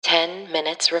10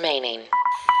 minutes remaining.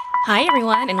 Hi,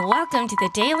 everyone, and welcome to the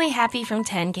Daily Happy from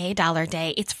 10K Dollar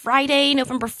Day. It's Friday,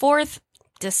 November 4th,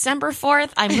 December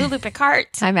 4th. I'm Lulu Picard.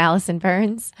 I'm Allison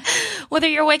Burns. Whether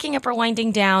you're waking up or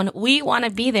winding down, we want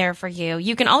to be there for you.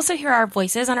 You can also hear our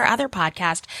voices on our other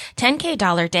podcast, 10K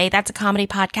Dollar Day. That's a comedy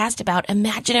podcast about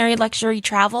imaginary luxury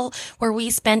travel where we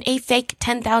spend a fake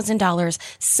 $10,000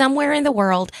 somewhere in the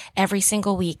world every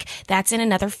single week. That's in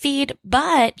another feed,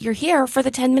 but you're here for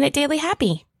the 10-minute Daily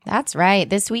Happy. That's right.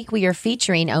 This week we are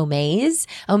featuring Omaze.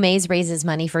 Omaze raises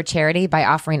money for charity by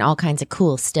offering all kinds of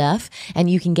cool stuff. And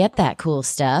you can get that cool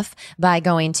stuff by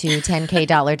going to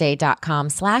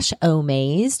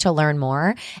 10kdollarday.com/Omaze to learn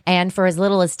more. And for as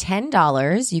little as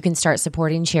 $10, you can start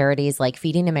supporting charities like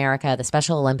Feeding America, the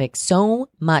Special Olympics, so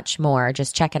much more.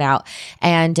 Just check it out.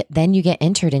 And then you get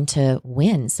entered into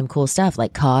win some cool stuff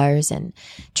like cars and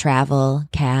travel,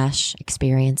 cash,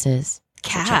 experiences.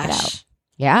 Cash. So check it out.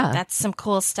 Yeah. That's some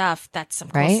cool stuff.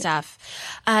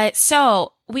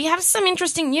 So we have some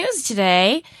interesting news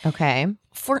today. Okay.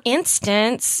 For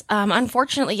instance,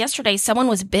 unfortunately, yesterday, someone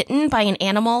was bitten by an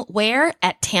animal where?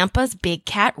 At Tampa's Big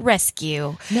Cat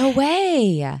Rescue. No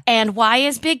way. And why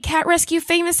is Big Cat Rescue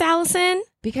famous, Allison?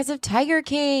 Because of Tiger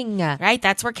King. Right.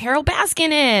 That's where Carol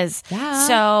Baskin is. Yeah.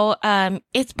 So,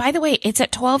 by the way, it's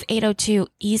at 12802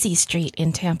 Easy Street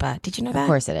in Tampa. Did you know that? Of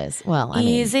course it is. Well, I mean.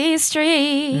 Easy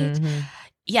Street. Mm-hmm.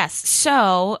 Yes.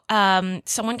 So,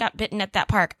 someone got bitten at that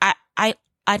park. I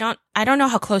don't know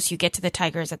how close you get to the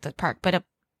tigers at the park, but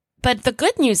the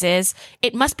good news is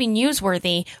it must be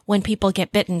newsworthy when people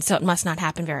get bitten. So it must not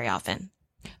happen very often.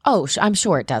 Oh, I'm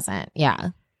sure it doesn't. Yeah.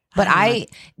 But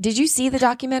did you see the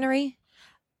documentary?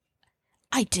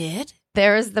 I did.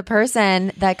 There's the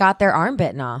person that got their arm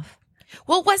bitten off.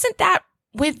 Well, wasn't that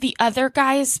with the other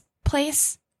guy's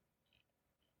place?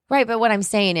 Right, but what I'm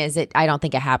saying is I don't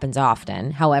think it happens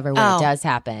often. However, when it does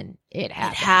happen, it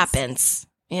happens. It happens.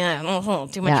 Yeah,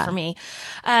 too much for me.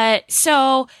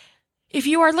 So if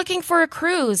you are looking for a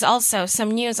cruise, also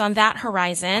some news on that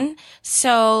horizon.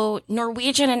 So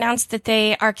Norwegian announced that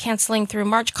they are canceling through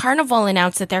March. Carnival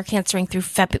announced that they're canceling through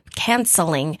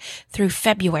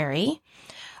February.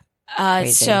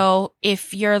 So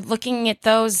if you're looking at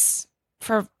those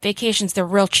for vacations, they're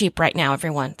real cheap right now,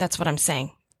 everyone. That's what I'm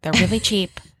saying. They're really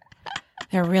cheap.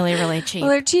 They're really, really cheap.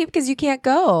 Well, they're cheap because you can't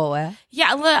go.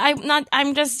 Yeah, look,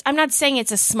 I'm not saying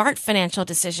it's a smart financial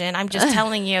decision. I'm just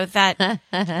telling you that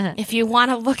if you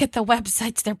want to look at the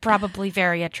websites, they're probably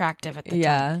very attractive at the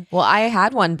time. Well, I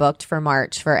had one booked for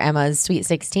March for Emma's Sweet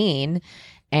 16.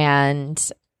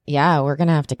 And yeah, we're going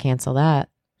to have to cancel that.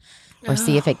 Or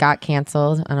see if it got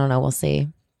canceled. I don't know. We'll see.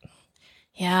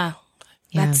 Yeah.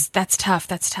 That's tough.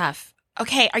 That's tough.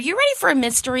 Okay. Are you ready for a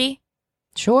mystery?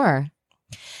 Sure.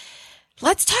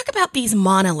 Let's talk about these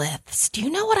monoliths. Do you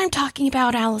know what I'm talking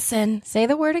about, Allison? Say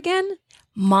the word again.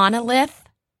 Monolith.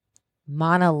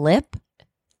 Monolith.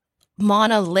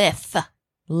 Monolith.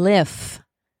 Lith.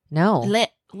 No.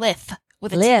 Lith.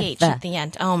 With a TH at the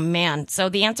end. Oh, man. So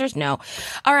the answer is no.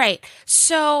 All right.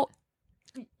 So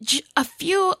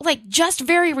just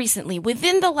very recently,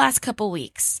 within the last couple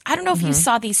weeks, I don't know if you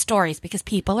saw these stories because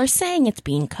people are saying it's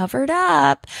being covered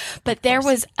up, but there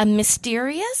was a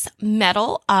mysterious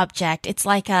metal object. It's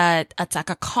like a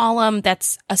column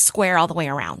that's a square all the way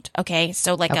around. Okay.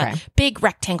 So a big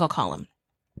rectangle column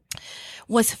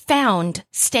was found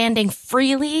standing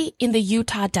freely in the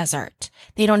Utah desert.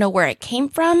 They don't know where it came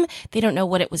from. They don't know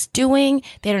what it was doing.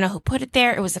 They don't know who put it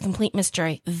there. It was a complete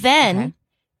mystery. Then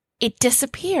it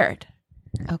disappeared.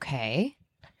 Okay.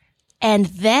 And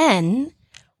then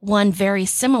one very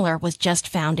similar was just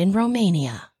found in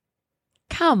Romania.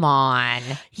 Come on.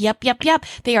 Yep.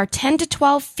 They are 10 to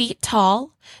 12 feet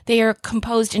tall. They are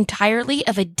composed entirely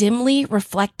of a dimly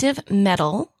reflective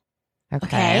metal.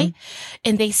 Okay.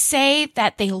 And they say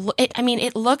that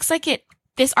it looks like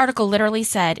this article literally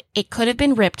said it could have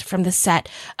been ripped from the set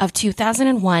of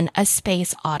 2001, A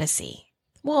Space Odyssey.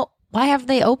 Well, why have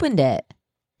they opened it?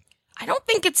 I don't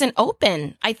think it's an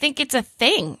open. I think it's a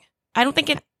thing. I don't think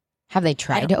it. Have they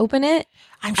tried to open it?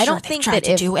 I'm sure they've tried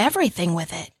to do everything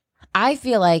with it. I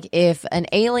feel like if an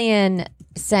alien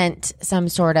sent some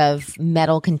sort of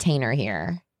metal container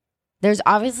here, there's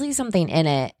obviously something in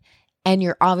it, and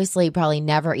you're obviously probably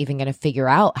never even going to figure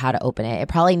out how to open it. It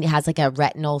probably has like a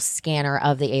retinal scanner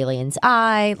of the alien's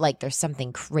eye. Like there's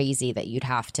something crazy that you'd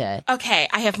have to. Okay,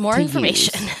 I have more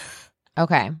information.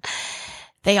 Okay.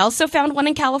 They also found one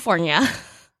in California,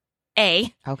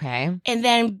 A. Okay. And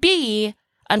then B,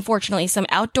 unfortunately, some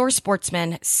outdoor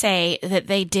sportsmen say that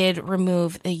they did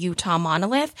remove the Utah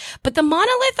monolith, but the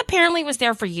monolith apparently was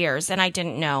there for years, and I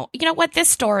didn't know. You know what? This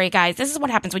story, guys, this is what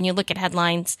happens when you look at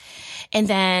headlines, and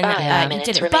then you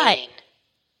did it. But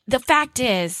the fact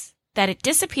is that it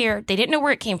disappeared. They didn't know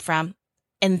where it came from,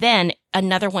 and then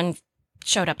another one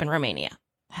showed up in Romania.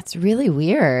 That's really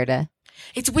weird.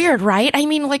 It's weird, right? I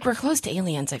mean, like, we're close to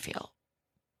aliens, I feel.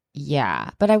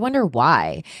 Yeah, but I wonder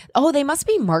why. Oh, they must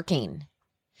be marking.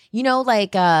 You know,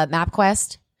 like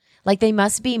MapQuest? Like, they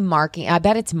must be marking. I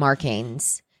bet it's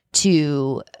markings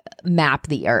to map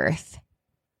the Earth.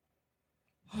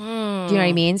 Do you know what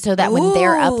I mean? So that when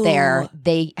they're up there,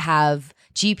 they have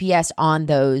GPS on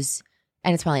those.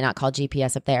 And it's probably not called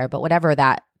GPS up there, but whatever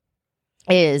that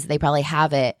is, they probably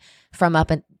have it from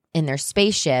up in their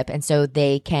spaceship. And so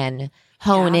they can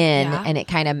hone in and it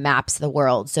kind of maps the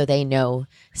world. So they know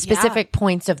specific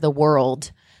points of the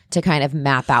world to kind of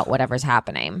map out whatever's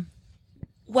happening.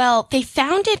 Well, they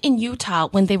found it in Utah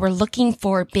when they were looking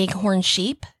for bighorn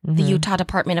sheep, the Utah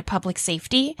Department of Public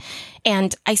Safety.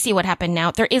 And I see what happened now.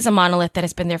 There is a monolith that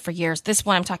has been there for years. This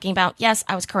one I'm talking about, yes,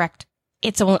 I was correct.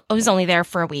 It was only there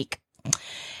for a week.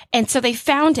 And so they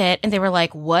found it and they were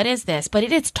like, what is this? But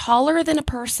it is taller than a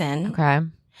person. Okay.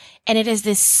 And it is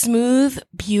this smooth,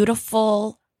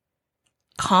 beautiful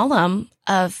column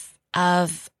of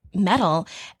metal.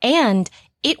 And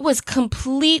it was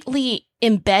completely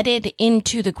embedded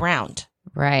into the ground.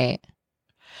 Right.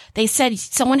 They said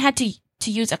someone had to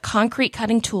use a concrete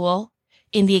cutting tool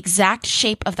in the exact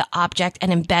shape of the object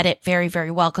and embed it very,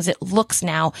 very well, because it looks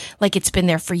now like it's been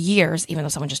there for years, even though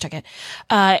someone just took it.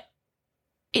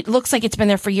 It looks like it's been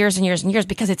there for years and years and years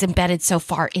because it's embedded so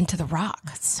far into the rock.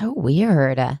 That's so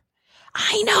weird.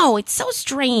 I know. It's so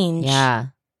strange. Yeah.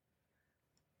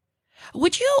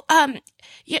 Would you, and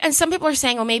some people are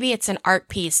saying, well, maybe it's an art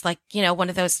piece, like, you know, one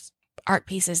of those art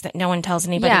pieces that no one tells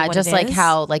anybody what just it like is.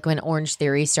 how, like, when Orange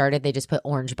Theory started, they just put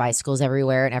orange bicycles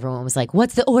everywhere and everyone was like,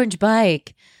 what's the orange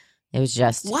bike? It was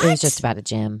just about a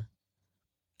gym.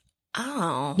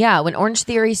 Oh. Yeah, when Orange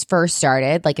Theories first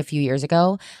started, like a few years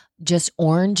ago, just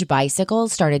orange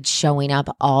bicycles started showing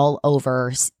up all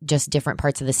over just different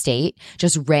parts of the state,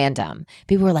 just random.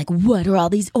 People were like, what are all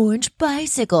these orange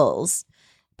bicycles?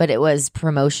 But it was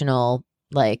promotional,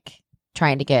 like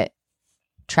trying to get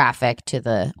traffic to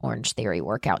the Orange Theory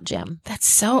workout gym. That's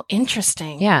so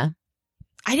interesting. Yeah.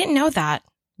 I didn't know that.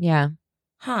 Yeah.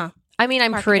 Huh. I mean,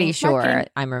 I'm pretty sure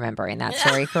I'm remembering that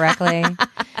story correctly.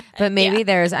 But maybe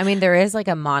there is like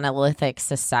a monolithic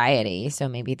society, so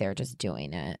maybe they're just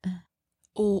doing it.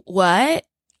 What?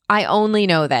 I only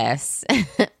know this.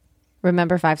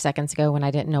 Remember 5 seconds ago when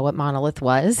I didn't know what monolith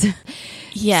was?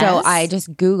 Yes. So I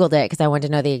just Googled it because I wanted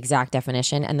to know the exact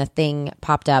definition. And the thing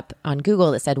popped up on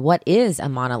Google that said, what is a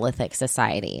monolithic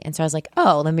society? And so I was like,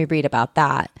 oh, let me read about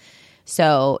that.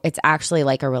 So it's actually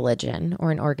like a religion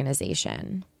or an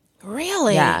organization.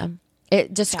 Really? Yeah.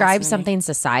 It describes something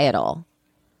societal.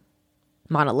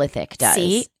 Monolithic does.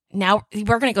 See? Now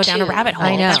we're going to go down a rabbit hole.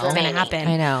 I know. That's what's going to happen.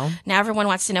 I know. Now everyone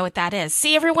wants to know what that is.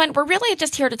 See, everyone, we're really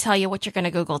just here to tell you what you're going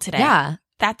to Google today. Yeah.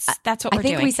 That's what we're doing. I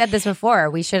think we said this before.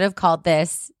 We should have called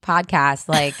this podcast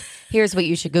like, here's what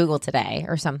you should Google today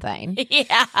or something.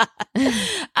 Yeah.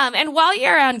 And while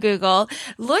you're on Google,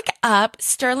 look up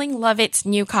Sterling Lovett's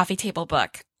new coffee table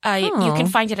book. You can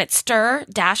find it at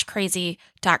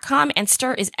stir-crazy.com, and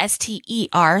stir is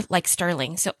S-T-E-R, like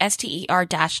Sterling. So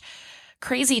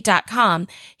STER-crazy.com.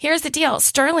 Here's the deal.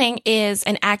 Sterling is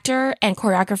an actor and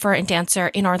choreographer and dancer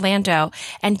in Orlando.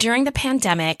 And during the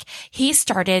pandemic, he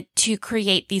started to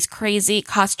create these crazy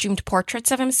costumed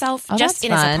portraits of himself just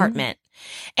in his apartment.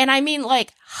 And I mean,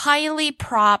 like, highly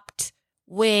propped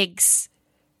wigs,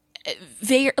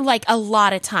 like a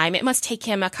lot of time. It must take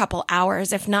him a couple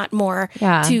hours, if not more,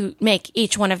 to make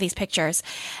each one of these pictures.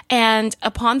 And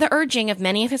upon the urging of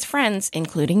many of his friends,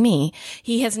 including me,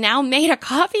 he has now made a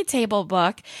coffee table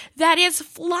book that is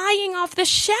flying off the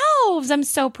shelves. I'm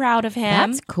so proud of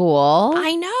him. That's cool.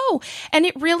 I know. And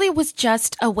it really was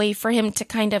just a way for him to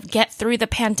kind of get through the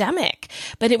pandemic.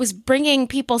 But it was bringing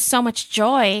people so much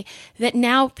joy that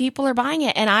now people are buying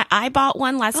it. And I bought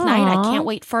one last night. I can't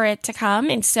wait for it to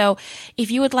come. And so if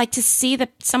you would like to see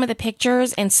some of the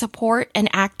pictures and support an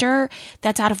actor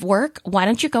that's out of work, why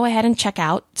don't you go ahead and check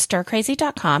out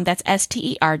stircrazy.com. That's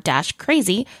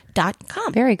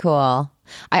STER-crazy.com. Very cool.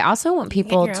 I also want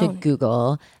people to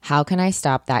Google, how can I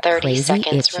stop that crazy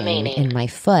itching in my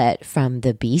foot from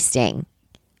the bee sting?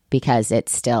 Because it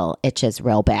still itches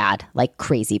real bad, like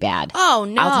crazy bad. Oh,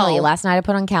 no. I'll tell you, last night I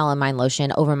put on calamine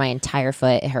lotion over my entire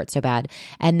foot. It hurt so bad.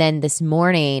 And then this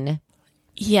morning,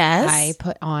 Yes. I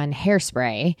put on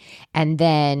hairspray, and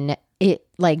then it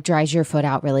like dries your foot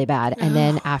out really bad. And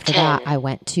then after 10, that, I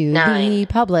went to 9, the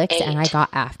Publix 8, and I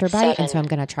got Afterbite. And so I'm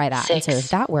going to try that. And so 6,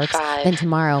 if that works, 5, then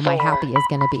tomorrow my 4, happy is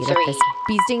going to be that 3, this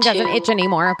bee sting doesn't 2, itch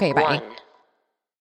anymore. Okay, bye. 1.